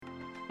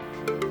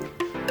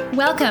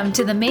Welcome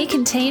to the May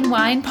Contain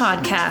Wine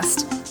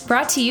podcast,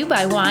 brought to you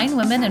by Wine,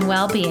 Women, and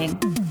Wellbeing.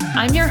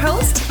 I'm your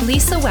host,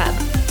 Lisa Webb,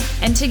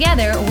 and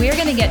together we're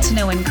going to get to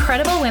know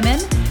incredible women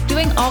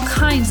doing all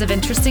kinds of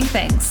interesting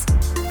things.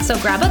 So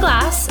grab a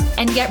glass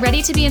and get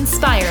ready to be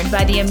inspired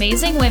by the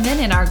amazing women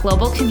in our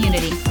global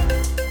community.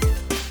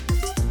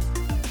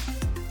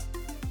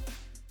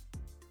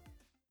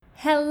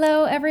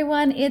 Hello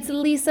everyone, it's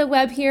Lisa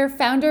Webb here,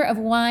 founder of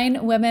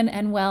Wine, Women,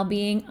 and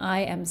Wellbeing.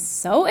 I am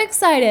so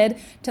excited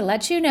to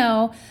let you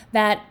know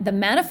that the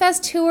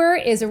Manifest Tour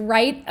is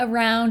right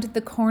around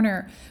the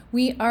corner.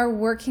 We are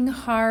working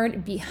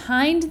hard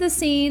behind the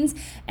scenes,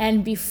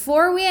 and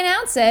before we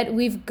announce it,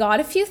 we've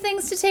got a few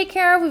things to take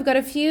care of. We've got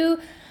a few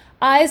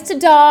I's to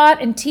dot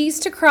and T's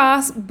to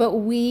cross, but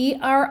we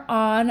are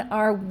on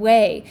our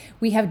way.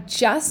 We have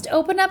just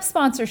opened up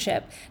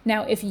sponsorship.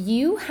 Now, if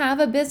you have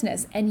a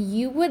business and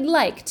you would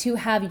like to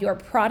have your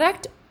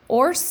product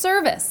or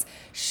service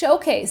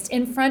showcased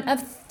in front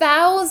of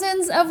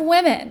thousands of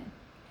women,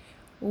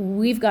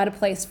 we've got a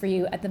place for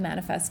you at the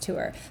Manifest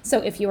Tour. So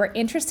if you are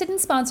interested in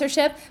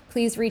sponsorship,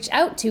 please reach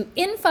out to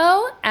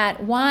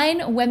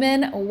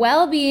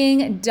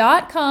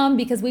info@winewomenwellbeing.com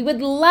because we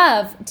would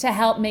love to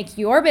help make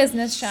your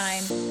business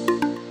shine.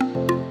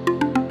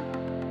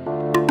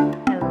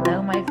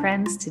 Hello, my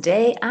friends.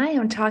 Today I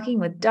am talking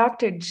with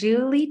Dr.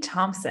 Julie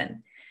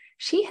Thompson.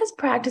 She has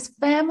practiced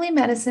family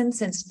medicine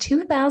since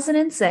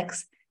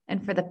 2006,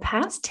 and for the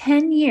past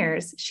 10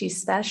 years, she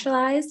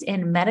specialized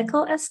in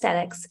medical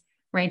aesthetics,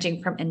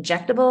 ranging from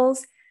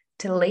injectables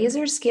to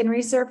laser skin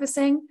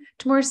resurfacing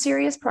to more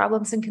serious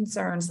problems and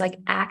concerns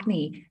like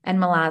acne and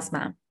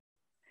melasma.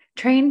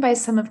 Trained by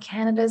some of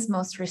Canada's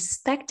most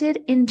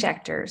respected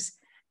injectors,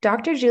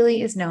 Dr.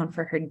 Julie is known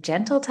for her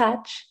gentle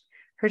touch,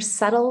 her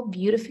subtle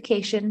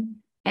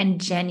beautification, and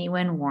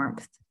genuine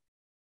warmth.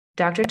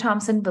 Dr.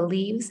 Thompson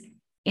believes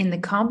in the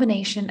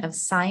combination of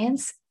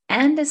science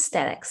and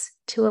aesthetics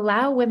to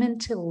allow women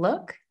to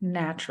look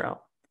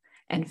natural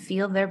and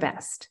feel their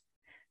best.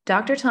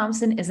 Dr.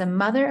 Thompson is a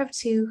mother of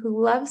two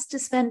who loves to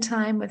spend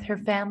time with her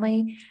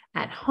family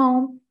at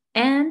home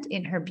and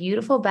in her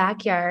beautiful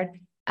backyard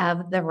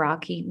of the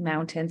Rocky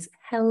Mountains.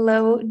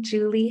 Hello,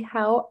 Julie.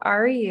 How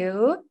are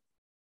you?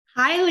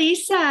 Hi,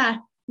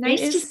 Lisa.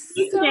 Nice to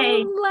see you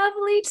today.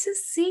 Lovely to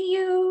see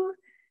you.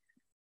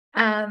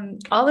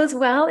 All is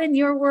well in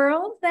your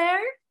world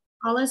there?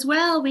 All is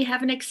well. We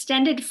have an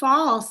extended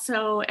fall,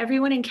 so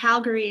everyone in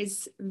Calgary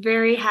is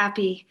very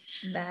happy.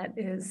 That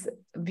is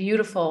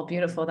beautiful,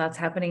 beautiful. That's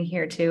happening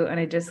here too, and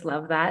I just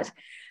love that.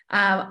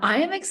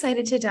 I am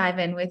excited to dive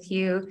in with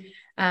you.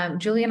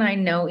 Julie and I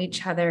know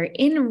each other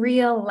in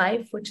real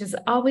life, which is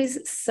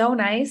always so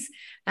nice.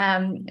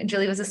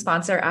 Julie was a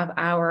sponsor of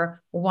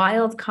our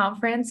Wild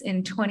Conference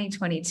in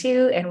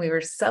 2022, and we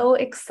were so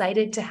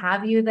excited to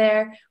have you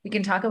there. We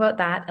can talk about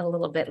that a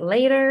little bit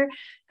later.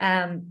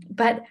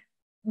 But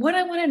what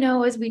I want to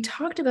know is, we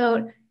talked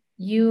about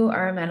you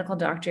are a medical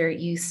doctor.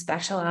 You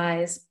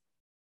specialize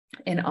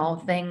in all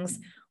things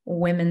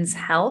women's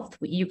health.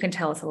 You can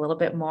tell us a little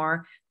bit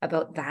more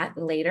about that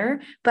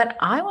later. But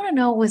I want to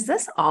know, was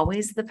this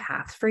always the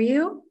path for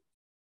you?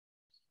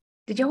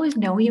 Did you always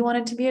know you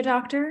wanted to be a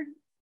doctor?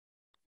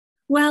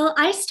 Well,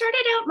 I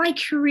started out my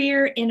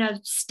career in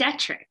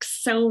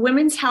obstetrics, so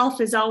women's health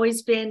has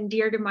always been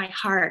dear to my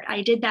heart.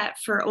 I did that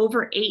for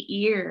over 8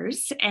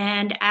 years,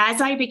 and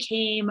as I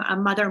became a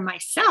mother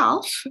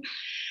myself,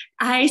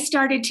 I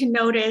started to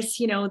notice,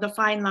 the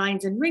fine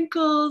lines and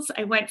wrinkles.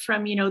 I went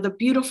from, the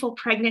beautiful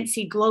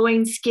pregnancy,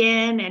 glowing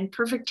skin and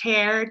perfect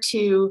hair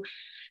to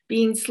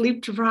being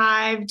sleep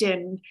deprived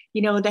and,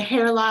 the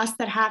hair loss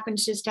that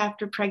happens just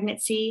after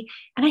pregnancy.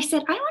 And I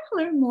said, I want to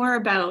learn more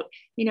about,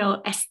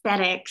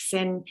 aesthetics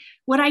and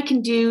what I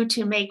can do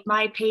to make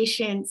my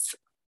patients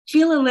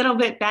feel a little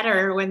bit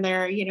better when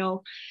they're,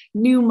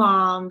 new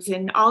moms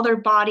and all their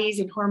bodies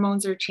and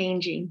hormones are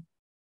changing.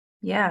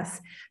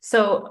 Yes.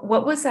 So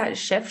what was that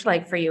shift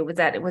like for you? Was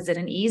it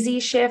an easy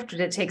shift?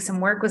 Did it take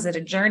some work? Was it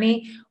a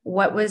journey?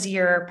 What was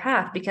your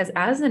path? Because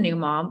as a new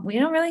mom, we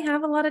don't really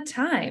have a lot of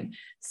time.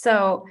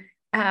 So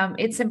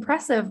it's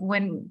impressive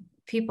when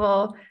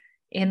people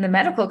in the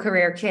medical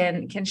career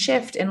can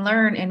shift and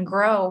learn and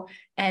grow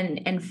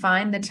and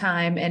find the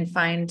time and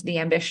find the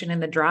ambition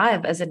and the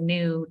drive as a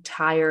new,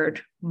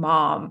 tired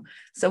mom.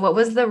 So what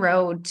was the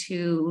road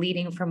to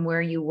leading from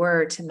where you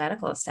were to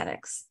medical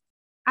aesthetics?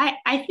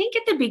 I think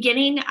at the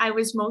beginning, I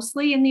was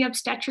mostly in the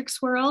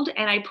obstetrics world,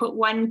 and I put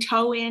one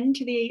toe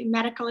into the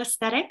medical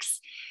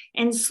aesthetics.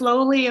 And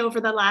slowly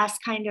over the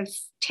last kind of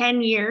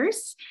 10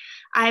 years,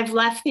 I've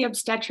left the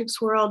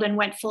obstetrics world and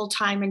went full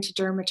time into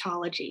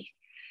dermatology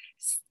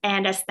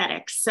and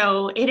aesthetics.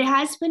 So it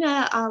has been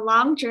a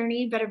long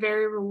journey, but a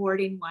very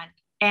rewarding one.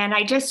 And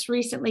I just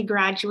recently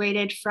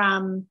graduated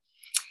from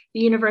the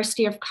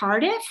University of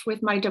Cardiff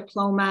with my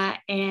diploma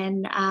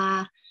in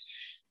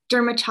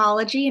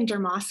dermatology and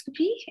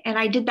dermoscopy. And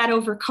I did that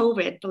over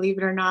COVID, believe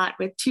it or not,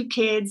 with 2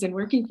 kids and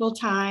working full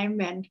time.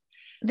 And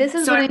this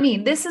is what I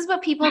mean. This is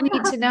what people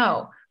need to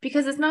know.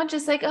 Because it's not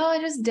just like, oh,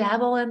 I just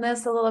dabble in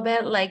this a little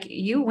bit. Like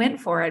you went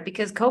for it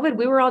because COVID,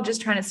 we were all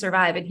just trying to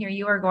survive. And here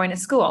you are going to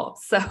school.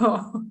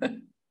 So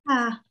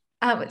Ah.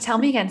 tell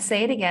me again,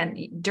 say it again.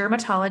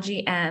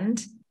 Dermatology and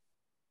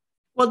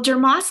Well,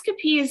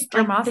 dermoscopy is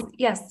like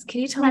yes.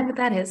 Can you tell me what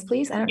that is,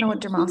 please? I don't know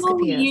what tool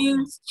we dermoscopy is.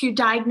 use to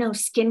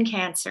diagnose skin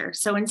cancer.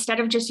 So instead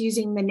of just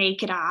using the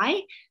naked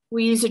eye,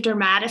 we use a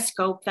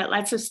dermatoscope that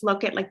lets us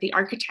look at like the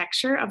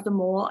architecture of the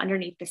mole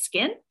underneath the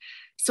skin.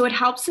 So it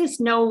helps us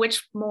know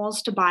which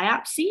moles to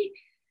biopsy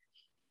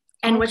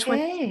and which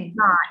ones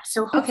not.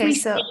 So hopefully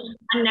so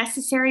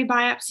unnecessary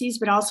biopsies,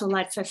 but also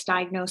lets us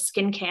diagnose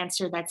skin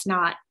cancer that's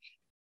not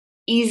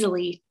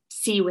easily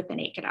see with the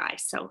naked eye.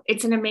 So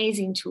it's an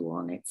amazing tool,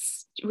 and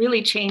it's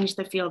really changed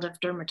the field of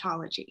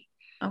dermatology.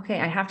 Okay,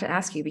 I have to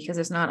ask you because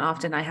it's not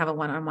often I have a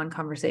one-on-one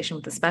conversation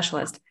with a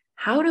specialist.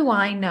 How do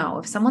I know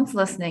if someone's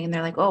listening and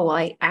they're like, oh, well,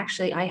 I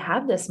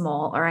have this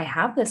mole or I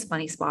have this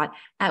funny spot.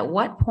 At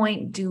what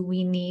point do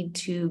we need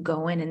to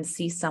go in and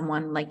see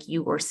someone like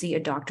you or see a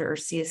doctor or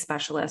see a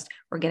specialist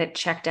or get it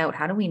checked out?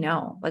 How do we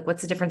know? Like,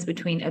 what's the difference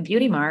between a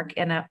beauty mark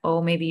and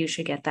oh, maybe you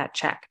should get that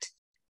checked?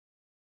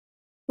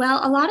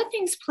 Well, a lot of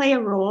things play a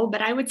role,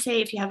 but I would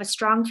say if you have a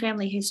strong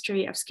family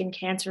history of skin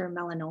cancer or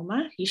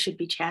melanoma, you should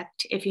be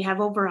checked. If you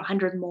have over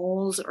 100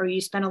 moles or you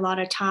spend a lot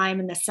of time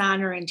in the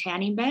sun or in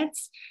tanning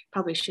beds,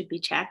 probably should be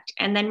checked.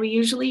 And then we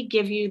usually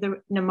give you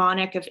the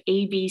mnemonic of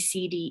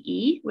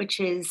ABCDE, which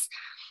is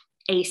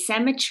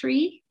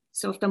asymmetry.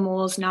 So if the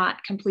mole is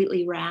not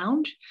completely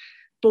round,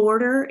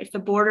 border, if the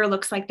border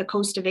looks like the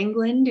coast of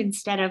England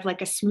instead of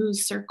like a smooth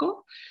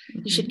circle,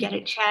 you should get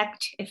it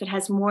checked. If it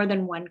has more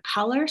than one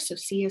color, so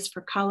C is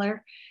for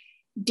color,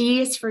 D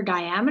is for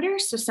diameter,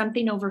 so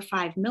something over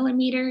 5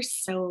 millimeters.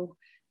 So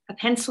a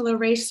pencil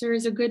eraser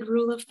is a good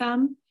rule of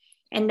thumb.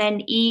 And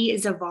then E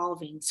is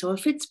evolving. So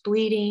if it's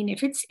bleeding,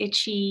 if it's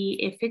itchy,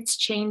 if it's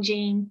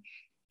changing,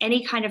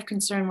 any kind of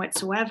concern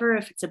whatsoever,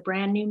 if it's a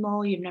brand new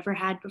mole you've never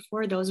had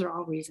before, those are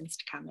all reasons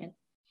to come in.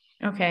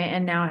 Okay.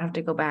 And now I have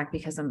to go back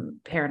because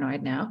I'm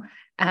paranoid now.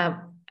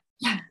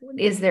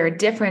 Is there a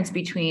difference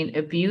between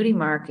a beauty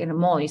mark and a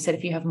mole? You said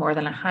if you have more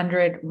than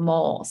 100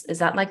 moles, is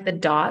that like the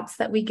dots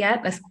that we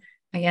get?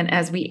 Again,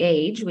 as we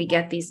age, we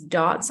get these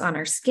dots on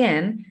our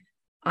skin.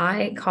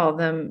 I call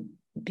them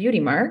beauty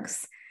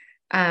marks.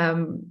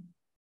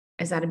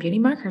 Is that a beauty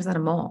mark or is that a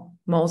mole?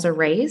 Moles are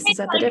raised. Is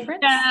that the difference?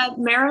 The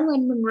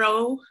Marilyn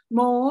Monroe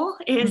mole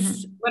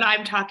is what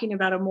I'm talking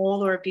about, a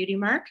mole or a beauty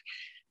mark.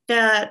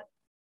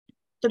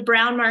 The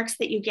brown marks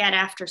that you get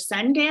after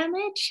sun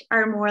damage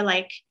are more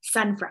like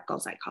sun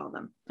freckles, I call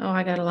them. Oh,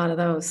 I got a lot of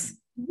those.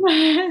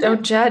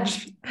 Don't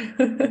judge.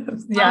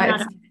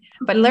 Yeah.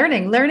 But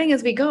learning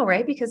as we go,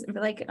 right? Because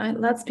like,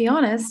 let's be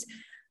honest,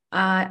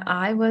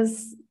 I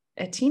was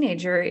a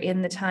teenager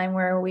in the time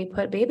where we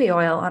put baby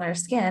oil on our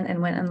skin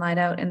and went and lied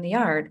out in the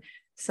yard.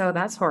 So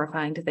that's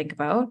horrifying to think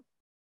about.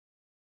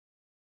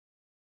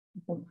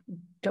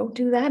 Don't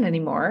do that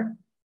anymore.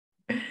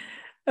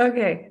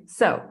 Okay.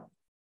 So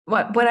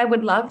what I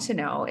would love to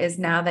know is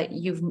now that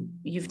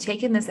you've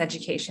taken this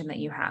education that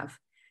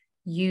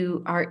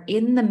you are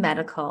in the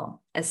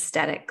medical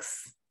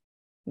aesthetics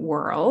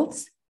world.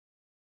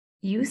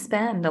 You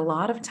spend a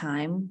lot of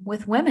time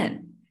with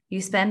women.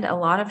 You spend a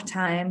lot of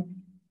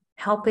time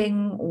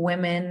helping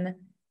women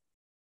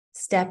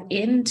step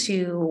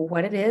into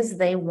what it is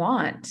they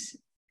want.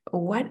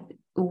 What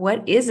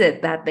is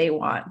it that they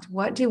want?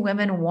 What do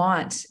women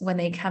want when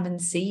they come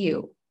and see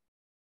you?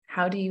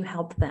 How do you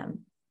help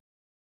them?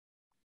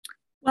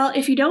 Well,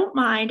 if you don't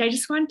mind, I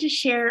just wanted to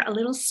share a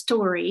little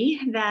story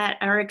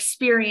or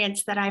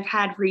experience that I've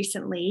had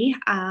recently.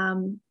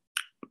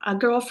 A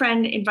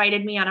girlfriend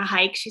invited me on a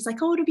hike. She's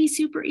like, oh, it'll be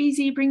super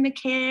easy. Bring the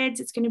kids.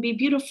 It's going to be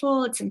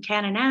beautiful. It's in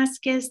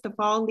Kananaskis. The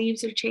fall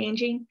leaves are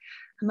changing.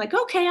 I'm like,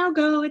 okay, I'll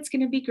go. It's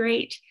going to be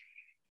great.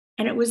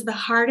 And it was the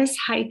hardest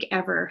hike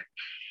ever.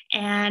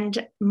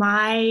 And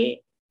my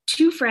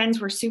two friends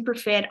were super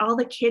fit. All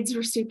the kids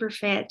were super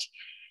fit.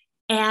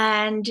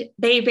 And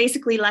they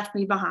basically left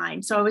me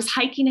behind. So I was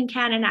hiking in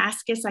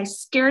Kananaskis. I was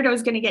scared I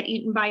was going to get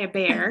eaten by a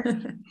bear.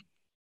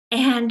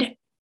 And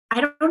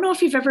I don't know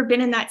if you've ever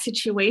been in that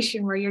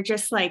situation where you're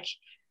just like,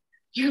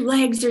 your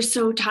legs are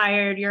so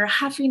tired. You're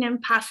huffing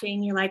and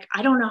puffing. You're like,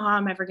 I don't know how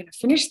I'm ever going to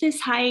finish this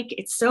hike.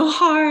 It's so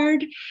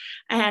hard.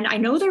 And I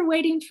know they're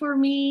waiting for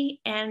me.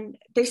 And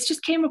this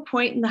just came a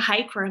point in the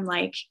hike where I'm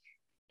like,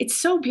 it's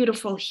so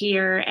beautiful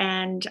here.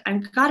 And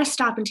I've got to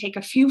stop and take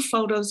a few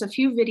photos, a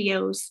few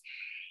videos.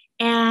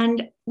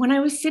 And when I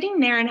was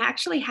sitting there and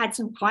actually had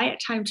some quiet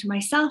time to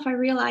myself, I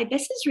realized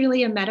this is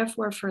really a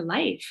metaphor for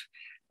life.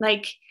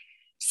 Like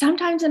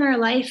sometimes in our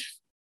life,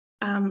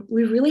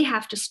 we really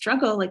have to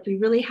struggle. Like we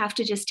really have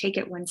to just take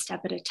it one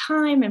step at a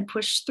time and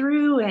push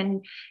through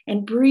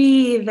and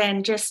breathe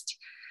and just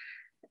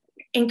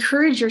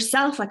encourage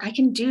yourself. Like I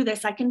can do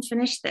this, I can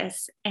finish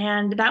this.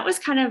 And that was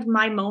kind of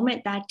my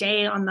moment that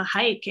day on the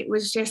hike. It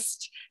was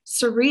just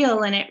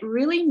surreal. And it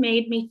really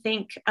made me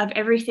think of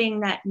everything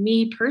that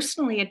me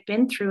personally had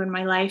been through in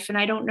my life. And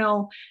I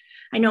know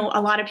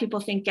a lot of people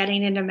think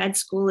getting into med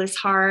school is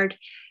hard.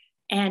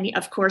 And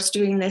of course,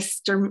 doing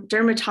this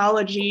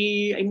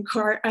dermatology in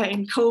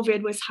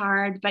COVID was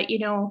hard. But,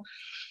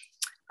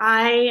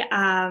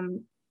 I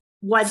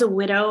was a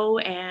widow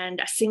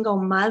and a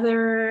single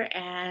mother,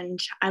 and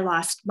I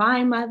lost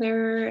my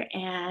mother.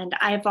 And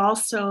I've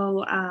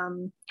also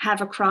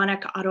have a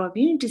chronic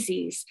autoimmune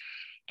disease.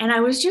 And I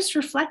was just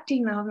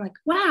reflecting, I'm like,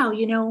 wow,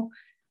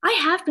 I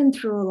have been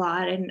through a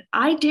lot and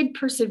I did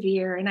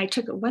persevere and I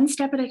took it one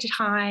step at a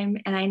time.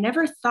 And I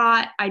never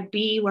thought I'd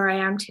be where I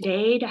am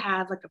today, to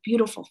have like a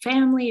beautiful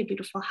family, a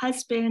beautiful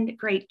husband, a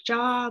great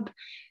job,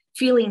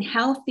 feeling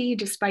healthy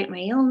despite my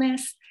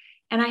illness.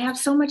 And I have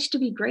so much to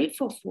be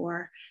grateful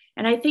for.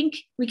 And I think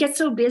we get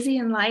so busy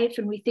in life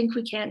and we think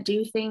we can't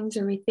do things,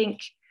 or we think,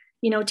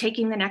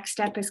 taking the next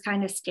step is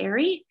kind of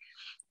scary.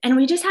 And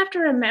we just have to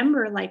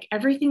remember like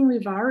everything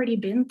we've already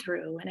been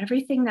through and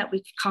everything that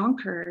we've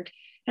conquered.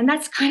 And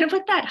that's kind of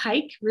what that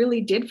hike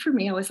really did for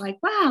me. I was like,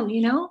 wow,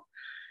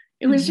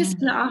 it was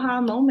just an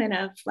aha moment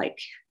of like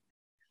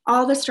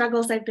all the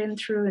struggles I've been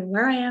through and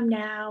where I am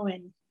now.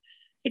 And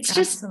it's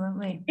just,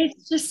 Absolutely.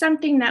 it's just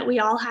something that we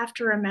all have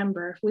to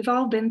remember. We've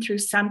all been through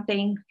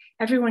something.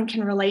 Everyone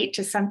can relate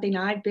to something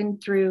I've been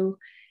through.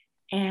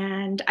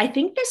 And I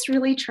think this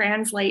really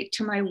translates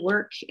to my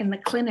work in the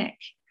clinic,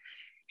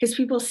 because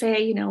people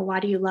say, why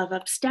do you love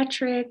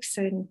obstetrics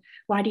and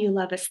why do you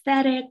love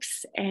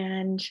aesthetics?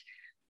 And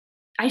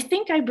I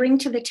think I bring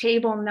to the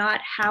table not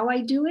how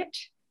I do it,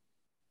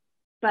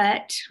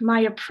 but my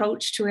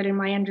approach to it and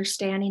my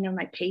understanding of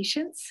my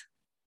patients.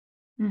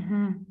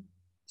 Mm-hmm.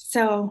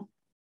 So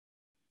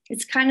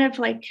it's kind of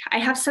like I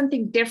have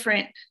something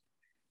different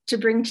to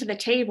bring to the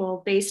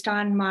table based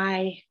on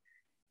my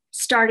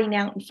starting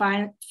out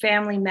in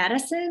family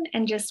medicine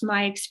and just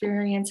my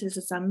experiences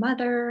as a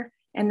mother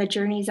and the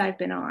journeys I've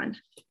been on.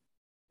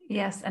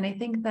 Yes. And I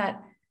think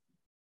that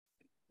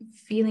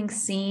feeling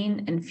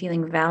seen and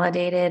feeling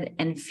validated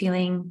and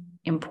feeling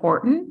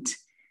important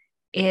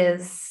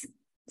is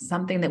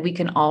something that we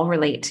can all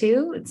relate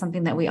to. It's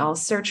something that we all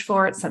search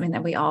for. It's something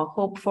that we all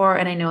hope for.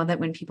 And I know that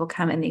when people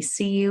come and they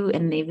see you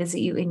and they visit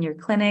you in your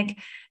clinic,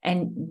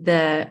 and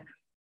the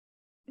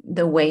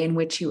way in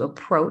which you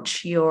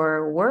approach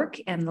your work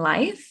and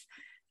life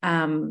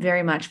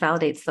very much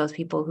validates those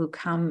people who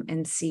come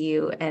and see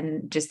you,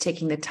 and just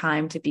taking the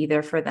time to be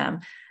there for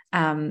them.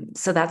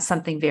 So that's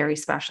something very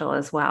special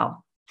as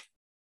well.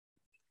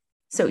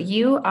 So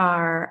you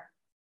are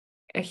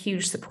a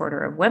huge supporter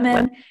of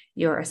women.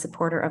 You're a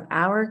supporter of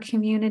our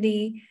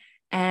community.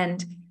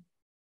 And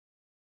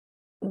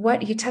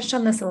what you touched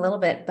on this a little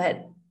bit,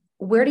 but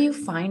where do you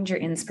find your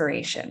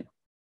inspiration?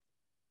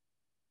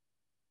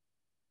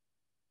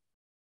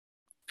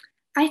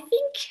 I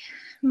think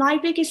my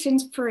biggest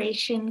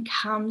inspiration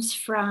comes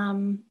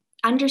from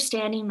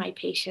understanding my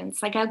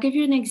patients. Like, I'll give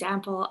you an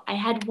example. I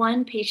had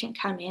one patient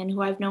come in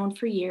who I've known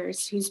for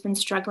years, who's been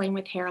struggling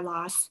with hair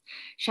loss.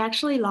 She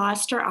actually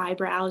lost her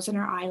eyebrows and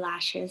her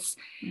eyelashes,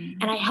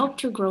 and I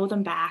helped her grow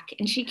them back.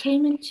 And she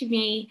came into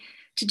me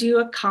to do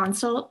a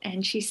consult,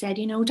 and she said,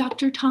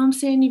 Dr.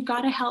 Thompson, you've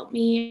got to help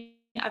me.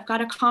 I've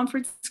got a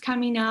conference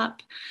coming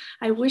up.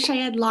 I wish I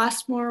had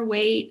lost more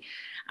weight.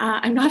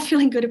 I'm not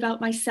feeling good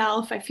about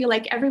myself. I feel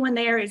like everyone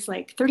there is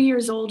like 30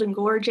 years old and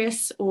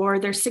gorgeous, or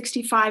they're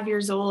 65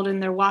 years old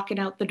and they're walking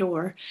out the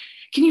door.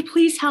 Can you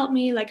please help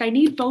me? Like, I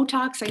need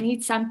Botox, I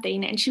need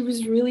something. And she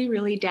was really,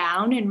 really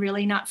down and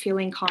really not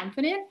feeling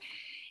confident.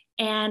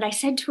 And I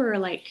said to her,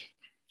 like,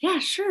 yeah,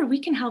 sure, we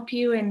can help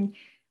you. And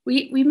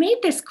we made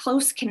this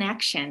close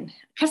connection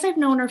because I've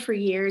known her for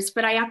years,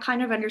 but I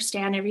kind of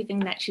understand everything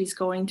that she's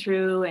going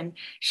through. And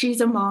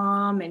she's a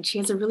mom and she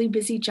has a really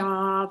busy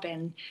job,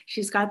 and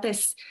she's got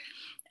this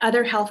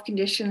other health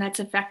condition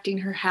that's affecting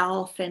her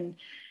health. And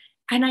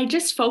I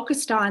just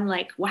focused on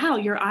like, wow,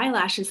 your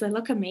eyelashes, they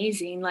look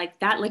amazing. Like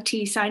that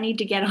Latisse, I need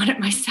to get on it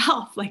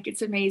myself. Like,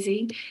 it's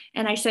amazing.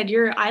 And I said,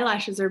 your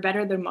eyelashes are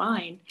better than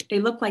mine.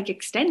 They look like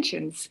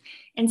extensions.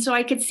 And so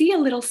I could see a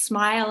little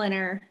smile in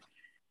her,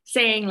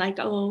 saying like,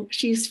 oh,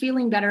 she's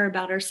feeling better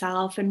about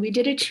herself. And we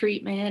did a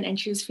treatment and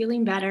she was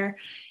feeling better.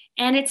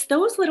 And it's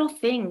those little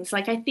things.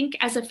 Like, I think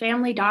as a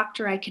family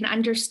doctor, I can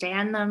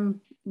understand them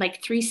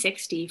like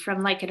 360,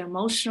 from like an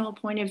emotional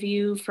point of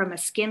view, from a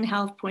skin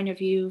health point of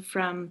view,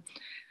 from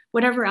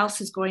whatever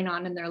else is going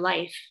on in their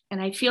life. And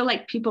I feel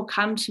like people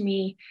come to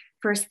me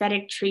for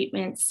aesthetic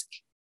treatments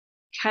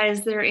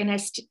because they're in a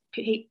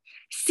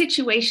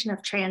situation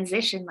of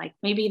transition. Like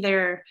maybe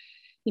they're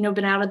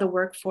been out of the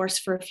workforce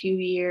for a few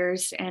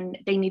years and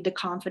they need the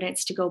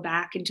confidence to go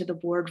back into the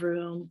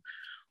boardroom,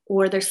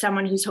 or there's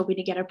someone who's hoping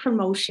to get a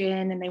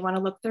promotion and they want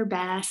to look their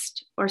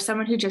best, or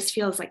someone who just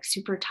feels like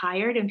super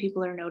tired and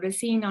people are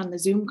noticing on the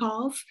Zoom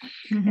calls,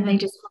 and they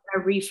just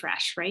want a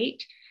refresh,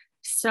 right?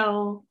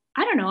 So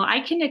I don't know,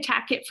 I can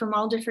attack it from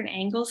all different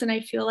angles, and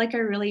I feel like I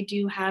really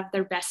do have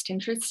their best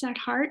interests at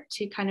heart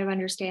to kind of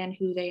understand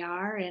who they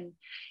are. And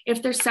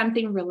if there's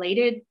something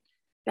related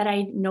that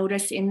I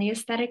notice in the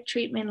aesthetic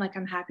treatment, like,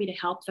 I'm happy to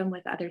help them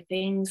with other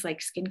things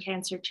like skin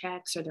cancer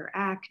checks or their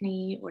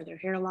acne or their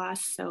hair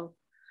loss. So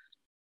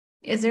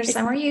Is there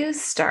somewhere you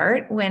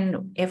start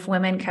if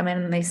women come in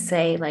and they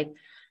say, like,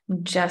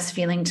 I'm just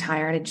feeling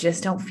tired. I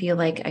just don't feel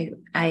like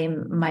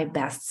I'm my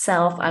best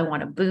self. I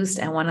want a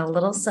boost. I want a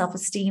little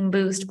self-esteem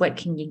boost. What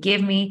can you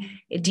give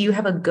me? Do you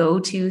have a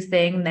go-to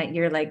thing that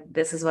you're like,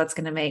 this is what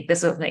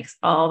makes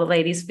all the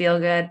ladies feel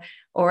good?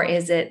 Or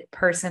is it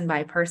person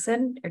by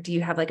person? Or do you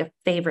have like a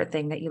favorite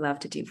thing that you love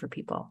to do for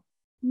people?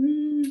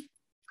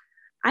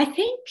 I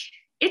think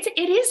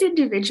it is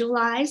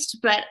individualized,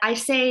 but I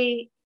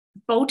say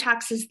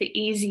Botox is the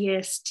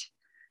easiest,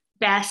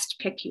 best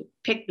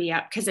pick me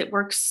up because it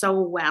works so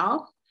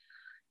well,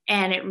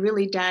 and it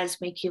really does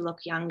make you look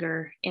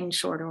younger in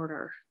short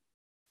order.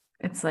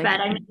 It's like, but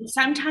I mean,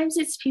 sometimes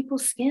it's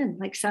people's skin.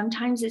 Like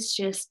sometimes it's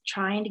just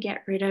trying to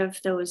get rid of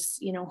those,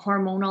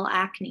 hormonal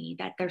acne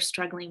that they're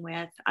struggling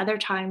with. Other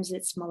times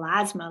it's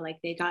melasma, like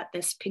they got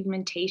this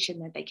pigmentation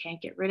that they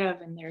can't get rid of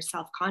and they're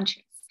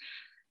self-conscious.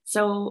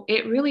 So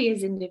it really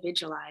is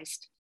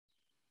individualized.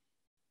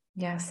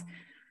 yes.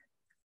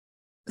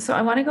 So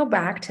I want to go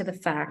back to the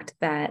fact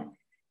that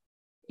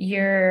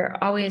you're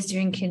always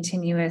doing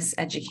continuous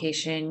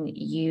education.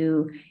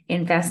 You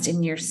invest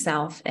in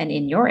yourself and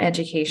in your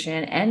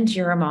education, and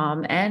you're a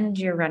mom, and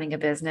you're running a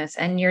business,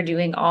 and you're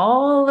doing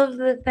all of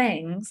the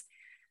things.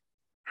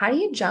 How do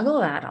you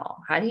juggle that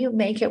all? How do you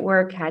make it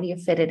work? How do you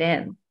fit it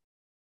in?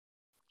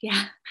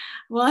 Yeah.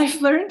 Well,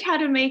 I've learned how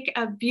to make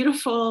a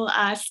beautiful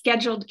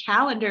scheduled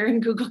calendar in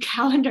Google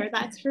Calendar,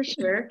 that's for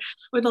sure,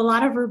 with a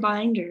lot of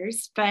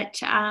reminders. But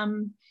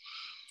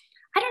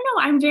I don't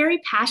know. I'm very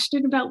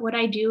passionate about what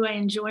I do. I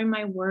enjoy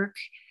my work.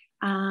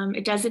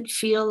 It doesn't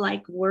feel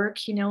like work,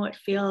 it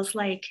feels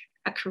like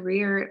a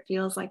career. It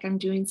feels like I'm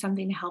doing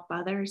something to help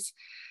others.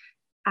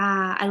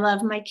 I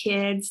love my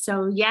kids.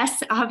 So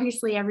yes,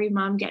 obviously every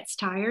mom gets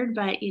tired,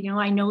 but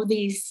I know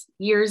these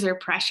years are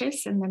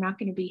precious and they're not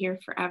going to be here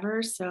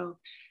forever. So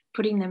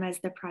putting them as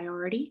the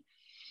priority.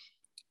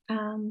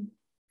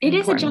 It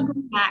is a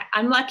juggling act.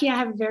 I'm lucky I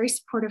have a very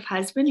supportive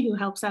husband who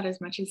helps out as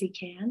much as he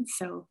can.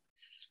 So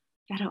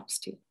that helps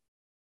too.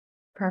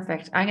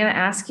 Perfect. I'm going to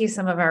ask you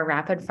some of our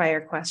rapid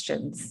fire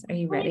questions. Are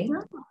you ready?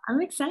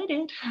 I'm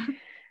excited.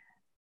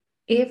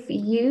 If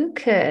you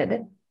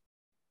could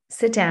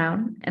sit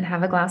down and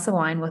have a glass of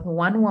wine with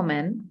one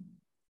woman,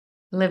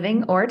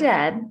 living or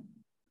dead,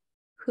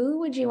 who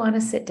would you want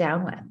to sit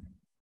down with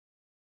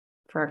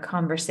for a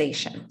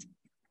conversation?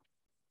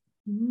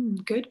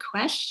 Good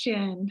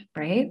question.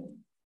 Right?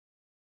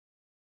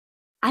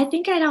 I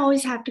think I'd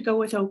always have to go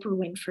with Oprah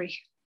Winfrey.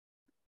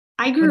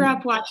 I grew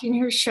up watching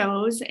her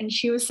shows and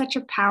she was such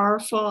a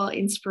powerful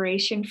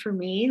inspiration for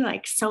me,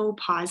 like so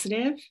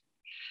positive.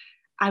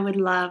 I would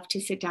love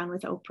to sit down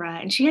with Oprah.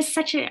 And she has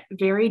such a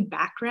varied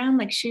background.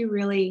 Like she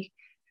really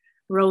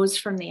rose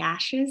from the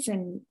ashes,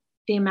 and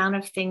the amount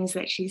of things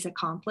that she's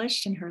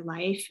accomplished in her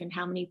life and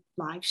how many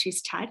lives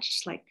she's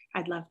touched. Like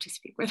I'd love to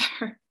speak with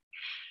her.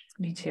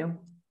 Me too.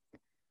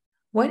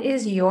 What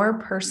is your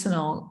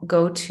personal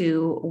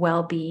go-to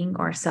well-being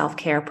or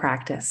self-care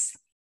practice?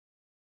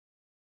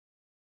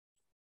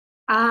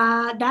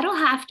 That'll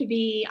have to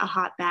be a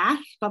hot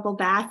bath, bubble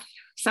bath,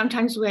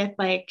 sometimes with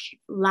like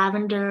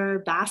lavender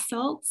bath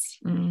salts.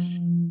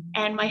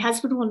 And my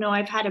husband will know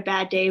I've had a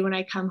bad day when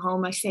I come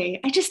home. I say,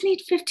 I just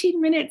need 15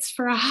 minutes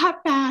for a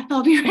hot bath.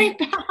 I'll be right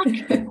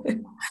back.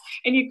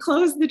 And you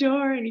close the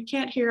door and you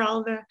can't hear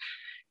all the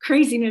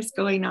craziness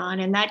going on.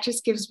 And that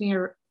just gives me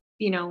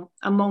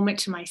a moment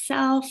to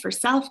myself for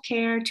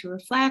self-care, to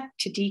reflect,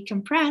 to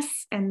decompress.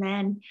 And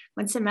then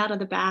once I'm out of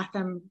the bath,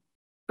 I'm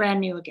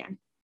brand new again.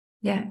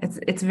 Yeah,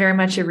 it's very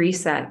much a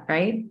reset,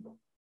 right?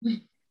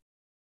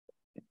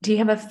 Do you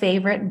have a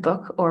favorite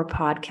book or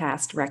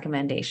podcast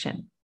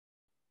recommendation?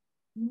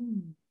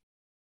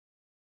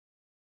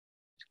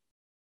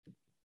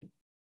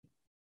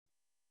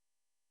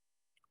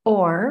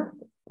 Or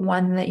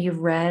one that you've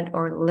read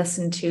or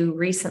listened to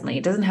recently?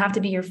 It doesn't have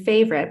to be your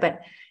favorite,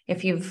 but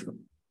if you've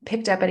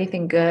picked up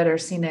anything good or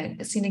seen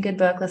a good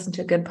book, listened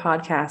to a good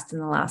podcast in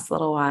the last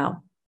little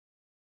while.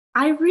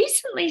 I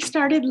recently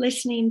started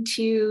listening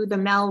to the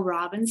Mel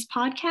Robbins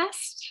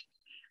podcast.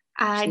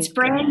 It's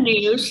brand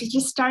new. She's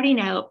just starting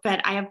out,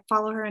 but I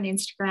follow her on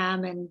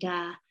Instagram, and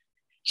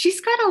she's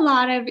got a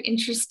lot of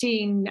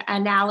interesting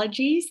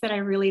analogies that I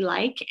really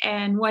like.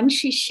 And one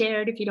she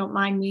shared, if you don't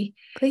mind me,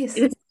 please,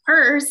 it's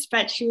hers,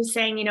 but she was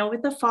saying,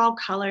 with the fall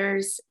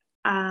colors,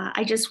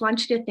 I just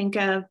want you to think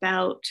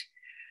about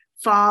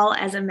fall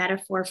as a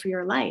metaphor for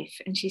your life.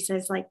 And she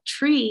says, like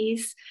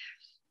trees,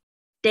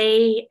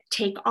 they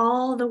take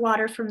all the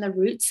water from the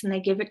roots and they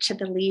give it to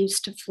the leaves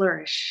to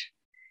flourish.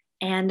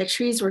 And the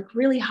trees work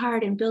really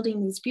hard in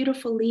building these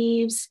beautiful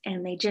leaves,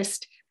 and they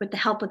just, with the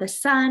help of the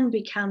sun,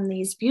 become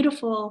these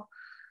beautiful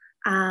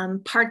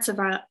parts of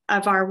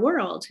our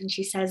world. And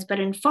she says, but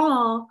in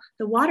fall,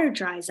 the water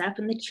dries up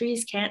and the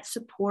trees can't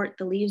support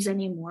the leaves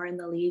anymore, and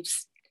the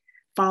leaves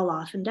fall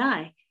off and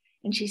die.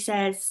 And she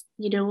says,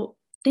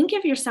 think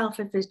of yourself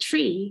as a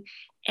tree,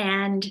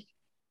 and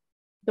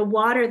the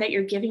water that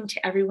you're giving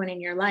to everyone in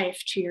your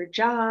life, to your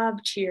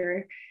job, to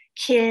your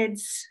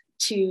kids,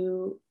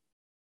 to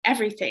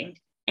everything,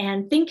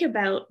 and think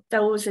about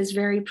those as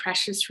very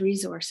precious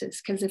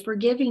resources. Because if we're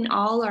giving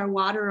all our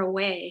water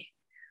away,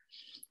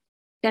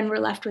 then we're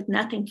left with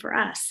nothing for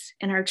us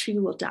and our tree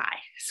will die.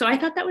 So I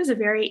thought that was a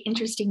very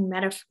interesting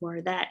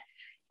metaphor that,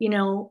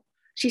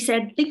 she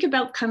said, think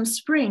about come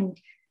spring,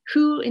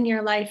 who in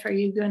your life are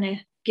you going to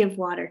give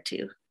water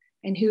to?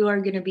 And who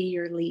are going to be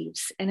your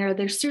leaves? And are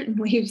there certain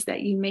leaves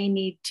that you may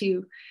need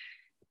to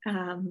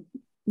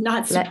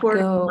not support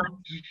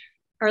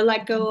or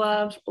let go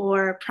of,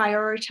 or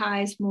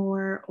prioritize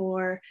more,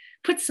 or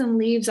put some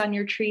leaves on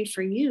your tree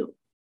for you?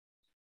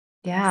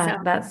 Yeah,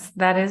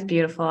 that is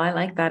beautiful. I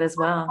like that as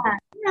well.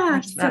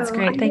 Yeah, that's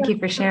great. Thank you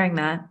for sharing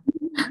that.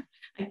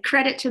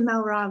 Credit to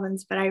Mel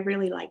Robbins, but I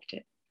really liked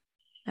it.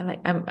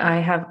 I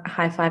have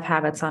High Five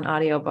Habits on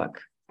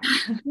audiobook.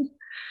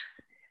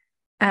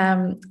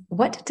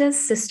 What does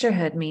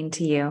sisterhood mean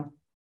to you?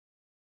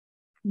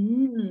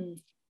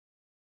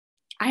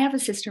 I have a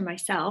sister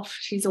myself.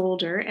 She's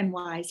older and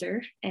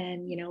wiser,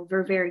 and,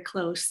 we're very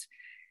close.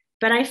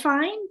 But I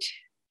find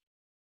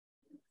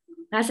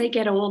as I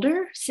get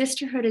older,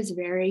 sisterhood is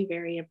very,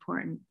 very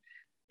important.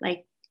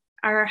 Like,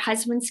 our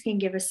husbands can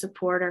give us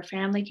support, our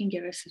family can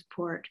give us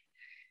support,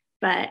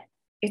 but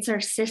it's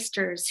our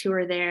sisters who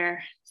are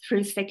there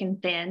through thick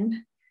and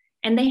thin.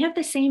 And they have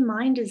the same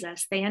mind as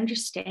us. They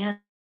understand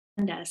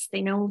us.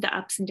 They know the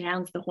ups and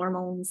downs, the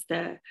hormones,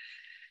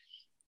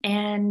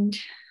 and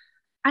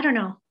I don't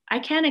know. I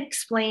can't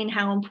explain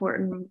how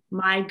important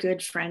my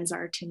good friends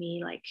are to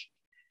me. Like,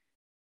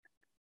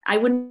 I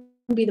wouldn't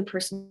be the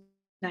person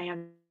I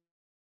am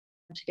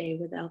today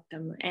without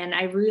them. And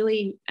I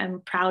really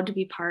am proud to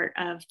be part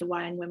of the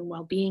Y in Women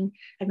Wellbeing.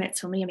 I've met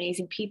so many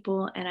amazing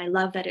people, and I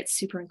love that it's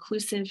super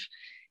inclusive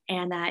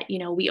and that,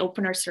 we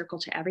open our circle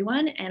to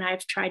everyone. And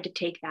I've tried to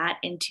take that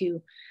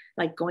into,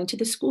 like, going to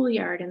the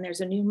schoolyard and there's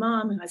a new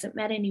mom who hasn't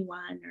met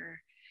anyone,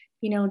 or,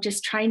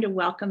 just trying to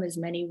welcome as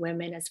many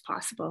women as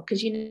possible,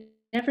 because you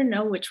never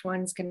know which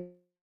one's going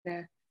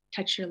to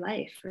touch your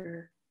life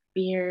or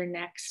be your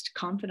next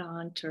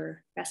confidant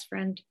or best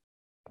friend.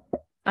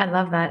 I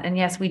love that. And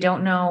yes, we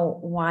don't know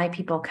why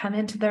people come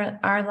into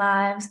our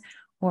lives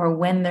or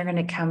when they're going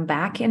to come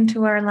back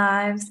into our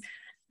lives.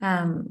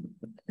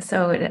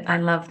 I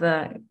love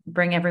the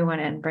bring everyone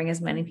in, bring as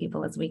many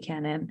people as we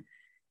can in.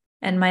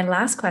 And my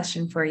last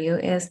question for you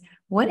is,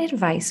 what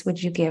advice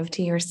would you give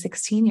to your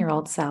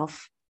 16-year-old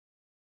self?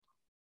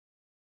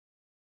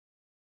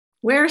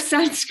 Wear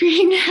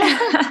sunscreen.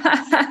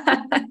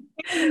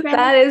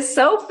 That is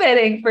so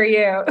fitting for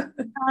you.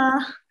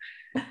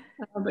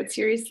 But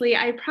seriously,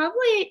 I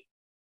probably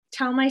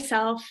tell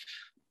myself,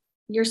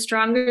 you're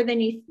stronger than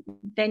you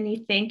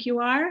think you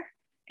are,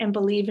 and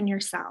believe in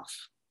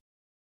yourself.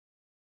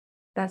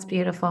 That's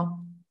beautiful.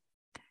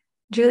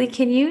 Julie,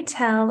 can you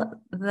tell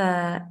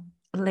the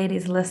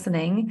ladies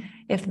listening,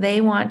 if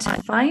they want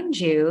to find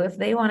you, if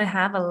they want to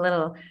have a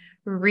little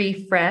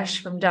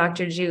refresh from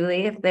Dr.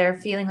 Julie, if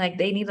they're feeling like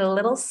they need a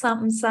little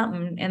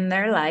something in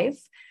their life,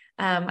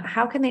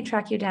 how can they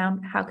track you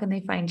down? How can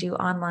they find you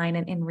online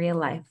and in real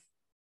life?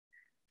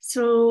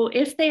 So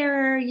if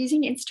they're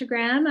using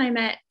Instagram, I'm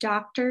at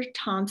Dr.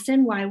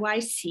 Thompson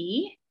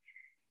YYC.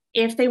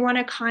 If they want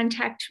to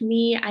contact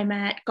me, I'm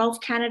at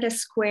Gulf Canada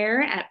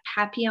Square at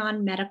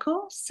Papillon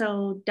Medical.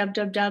 So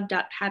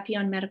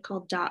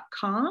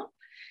www.papillonmedical.com.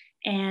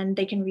 And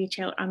they can reach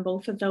out on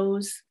both of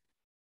those.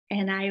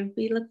 And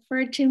we look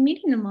forward to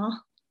meeting them all.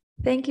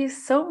 Thank you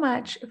so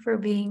much for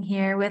being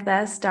here with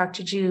us,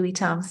 Dr. Julie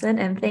Thompson,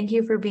 and thank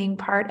you for being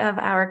part of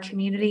our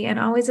community and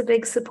always a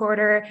big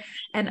supporter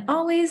and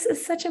always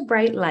such a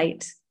bright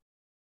light.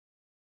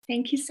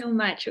 Thank you so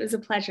much. It was a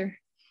pleasure.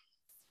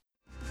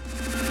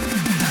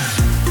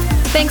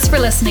 Thanks for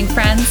listening,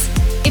 friends.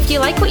 If you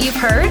like what you've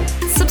heard,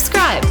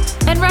 subscribe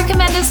and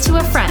recommend us to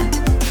a friend.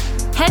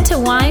 Head to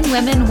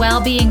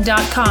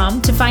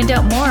winewomenwellbeing.com to find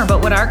out more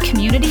about what our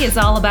community is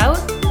all about,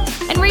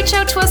 and reach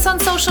out to us on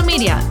social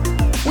media.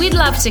 We'd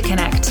love to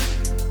connect.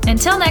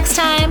 Until next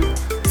time,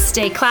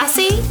 stay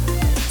classy,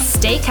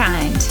 stay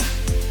kind.